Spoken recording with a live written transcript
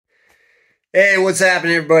Hey, what's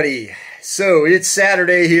happening, everybody? So it's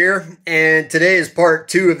Saturday here, and today is part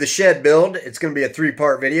 2 of the shed build. It's going to be a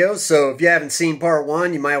 3-part video, so if you haven't seen part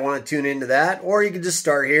 1, you might want to tune into that, or you can just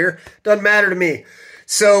start here. Doesn't matter to me.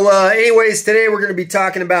 So anyways, today we're going to be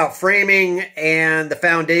talking about framing and the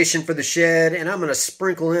foundation for the shed, and I'm going to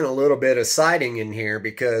sprinkle in a little bit of siding in here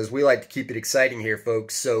because we like to keep it exciting here,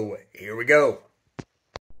 folks. So here we go.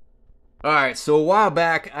 Alright, so a while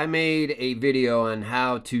back I made a video on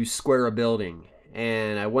how to square a building,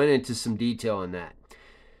 and I went into some detail on that.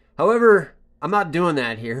 However, I'm not doing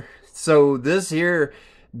that here. So this here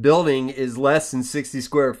building is less than 60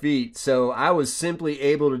 square feet, so I was simply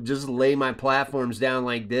able to just lay my platforms down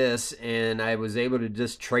like this, and I was able to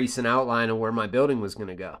just trace an outline of where my building was going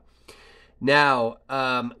to go. Now,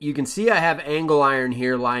 you can see I have angle iron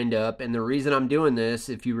here lined up, and the reason I'm doing this,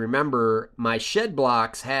 if you remember, my shed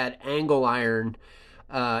blocks had angle iron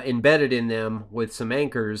embedded in them with some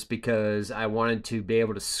anchors because I wanted to be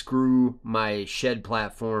able to screw my shed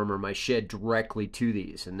platform or my shed directly to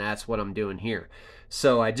these, and that's what I'm doing here.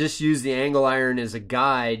 So I just used the angle iron as a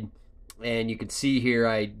guide, and you can see here,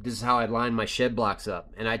 this is how I line my shed blocks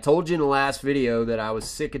up. And I told you in the last video that I was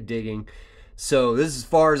sick of digging. So this is as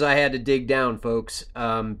far as I had to dig down, folks.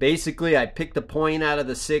 Basically, I picked a point out of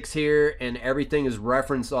the 6 here, and everything is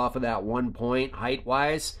referenced off of that one point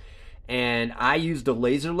height-wise. And I used a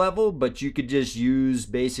laser level, but you could just use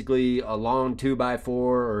basically a long 2x4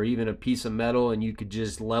 or even a piece of metal, and you could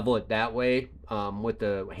just level it that way with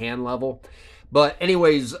the hand level. But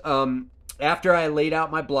anyways, after I laid out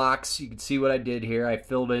my blocks, you can see what I did here. I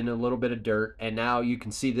filled in a little bit of dirt, and now you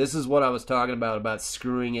can see this is what I was talking about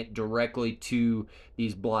screwing it directly to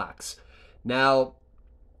these blocks. Now,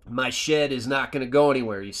 my shed is not going to go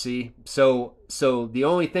anywhere, you see. So the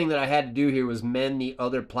only thing that I had to do here was mend the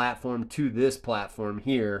other platform to this platform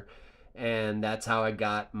here, and that's how I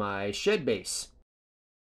got my shed base.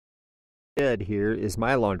 Shed here is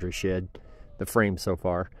my laundry shed, the frame so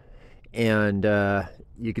far. And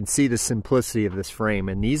you can see the simplicity of this frame,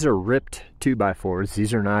 and these are ripped 2x4s.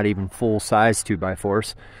 These are not even full-size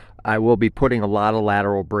 2x4s. I will be putting a lot of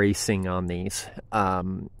lateral bracing on these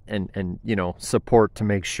and you know, support to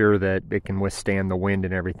make sure that it can withstand the wind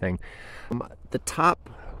and everything. The top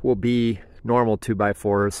will be normal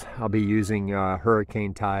 2x4s. I'll be using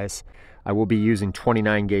hurricane ties. I will be using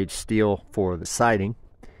 29 gauge steel for the siding,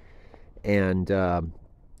 and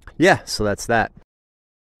yeah, so that's that.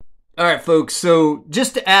 Alright, folks, so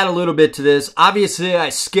just to add a little bit to this, obviously I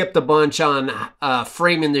skipped a bunch on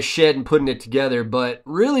framing the shed and putting it together, but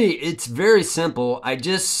really it's very simple. I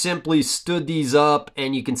just simply stood these up,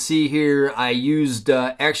 and you can see here I used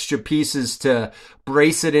extra pieces to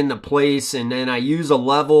brace it into place, and then I use a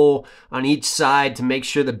level on each side to make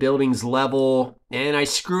sure the building's level, and I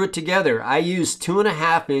screw it together. I used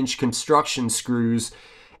 2.5-inch construction screws.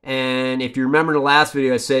 And if you remember in the last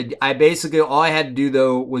video, I said I basically, all I had to do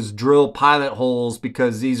though was drill pilot holes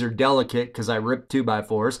because these are delicate because I ripped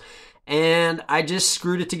 2x4s, and I just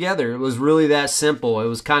screwed it together. It was really that simple. It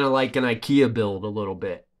was kind of like an IKEA build a little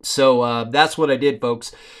bit. So that's what I did,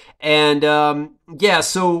 folks. And yeah,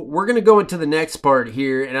 so we're going to go into the next part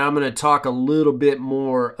here, and I'm going to talk a little bit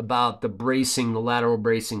more about the bracing, the lateral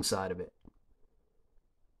bracing side of it.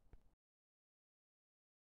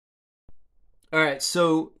 Alright,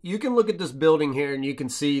 so you can look at this building here and you can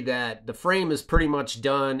see that the frame is pretty much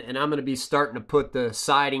done, and I'm going to be starting to put the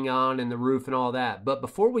siding on and the roof and all that. But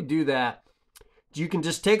before we do that, you can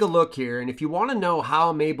just take a look here, and if you want to know how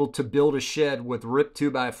I'm able to build a shed with ripped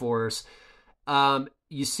 2x4s,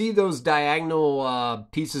 you see those diagonal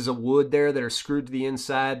pieces of wood there that are screwed to the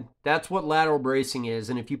inside? That's what lateral bracing is,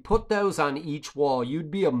 and if you put those on each wall,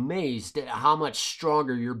 you'd be amazed at how much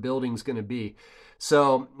stronger your building's going to be.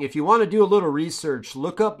 So if you want to do a little research,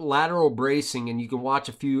 look up lateral bracing, and you can watch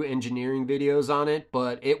a few engineering videos on it,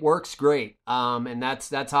 but it works great. And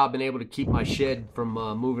that's how I've been able to keep my shed from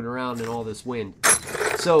moving around in all this wind.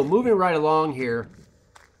 So moving right along here,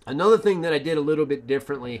 another thing that I did a little bit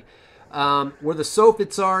differently, where the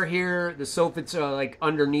soffits are here, the soffits are like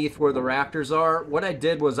underneath where the rafters are. What I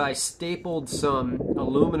did was I stapled some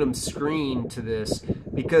aluminum screen to this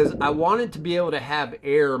because I wanted to be able to have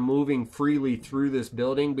air moving freely through this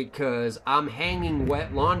building because I'm hanging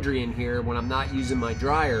wet laundry in here when I'm not using my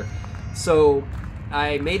dryer. So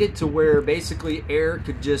I made it to where basically air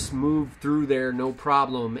could just move through there no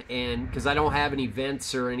problem, and because I don't have any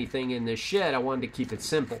vents or anything in this shed, I wanted to keep it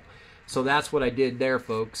simple. So that's what I did there,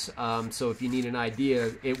 folks. So if you need an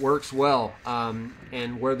idea, it works well.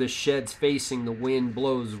 And where the shed's facing, the wind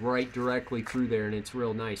blows right directly through there, and it's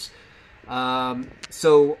real nice.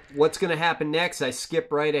 So what's going to happen next, I skip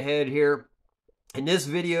right ahead here. In this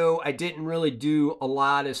video, I didn't really do a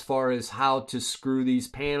lot as far as how to screw these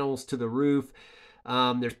panels to the roof.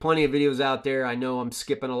 There's plenty of videos out there. I know I'm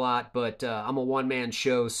skipping a lot, but I'm a one-man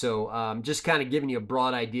show, so just kind of giving you a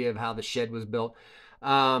broad idea of how the shed was built.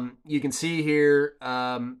 You can see here,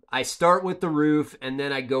 I start with the roof and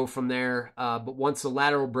then I go from there. But once the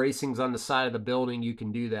lateral bracing's on the side of the building, you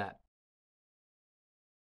can do that.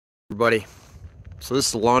 Everybody, so this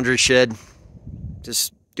is the laundry shed.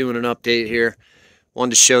 Just doing an update here.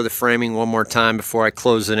 Wanted to show the framing one more time before I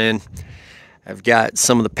close it in. I've got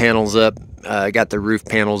some of the panels up. I got the roof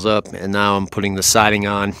panels up, and now I'm putting the siding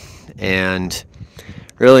on. And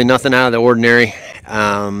really nothing out of the ordinary.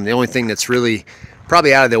 The only thing that's really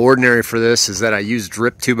probably out of the ordinary for this is that I used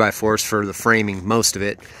drip 2x4s for the framing, most of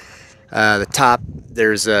it. The top,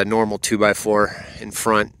 there's a normal 2x4 in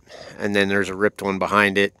front, and then there's a ripped one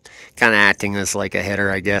behind it, kind of acting as like a header,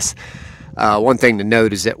 I guess. One thing to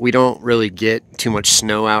note is that we don't really get too much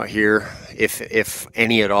snow out here, if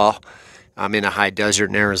any at all. I'm in a high desert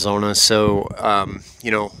in Arizona, so you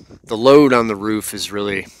know, the load on the roof is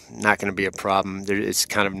really not going to be a problem. It's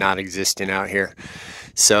kind of non-existent out here.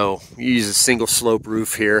 So you use a single slope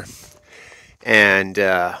roof here, and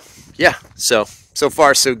yeah, so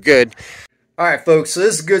far so good. All right, folks, so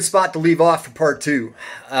this is a good spot to leave off for part 2.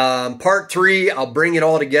 Part 3, I'll bring it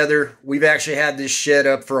all together. We've actually had this shed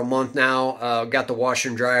up for a month now. Got the washer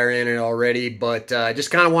and dryer in it already, but I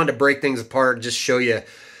just kind of wanted to break things apart and just show you a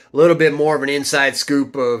little bit more of an inside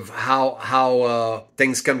scoop of how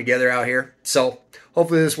things come together out here. So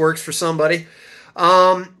hopefully this works for somebody.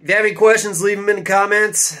 If you have any questions, leave them in the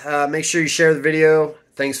comments. Make sure you share the video.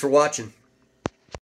 Thanks for watching.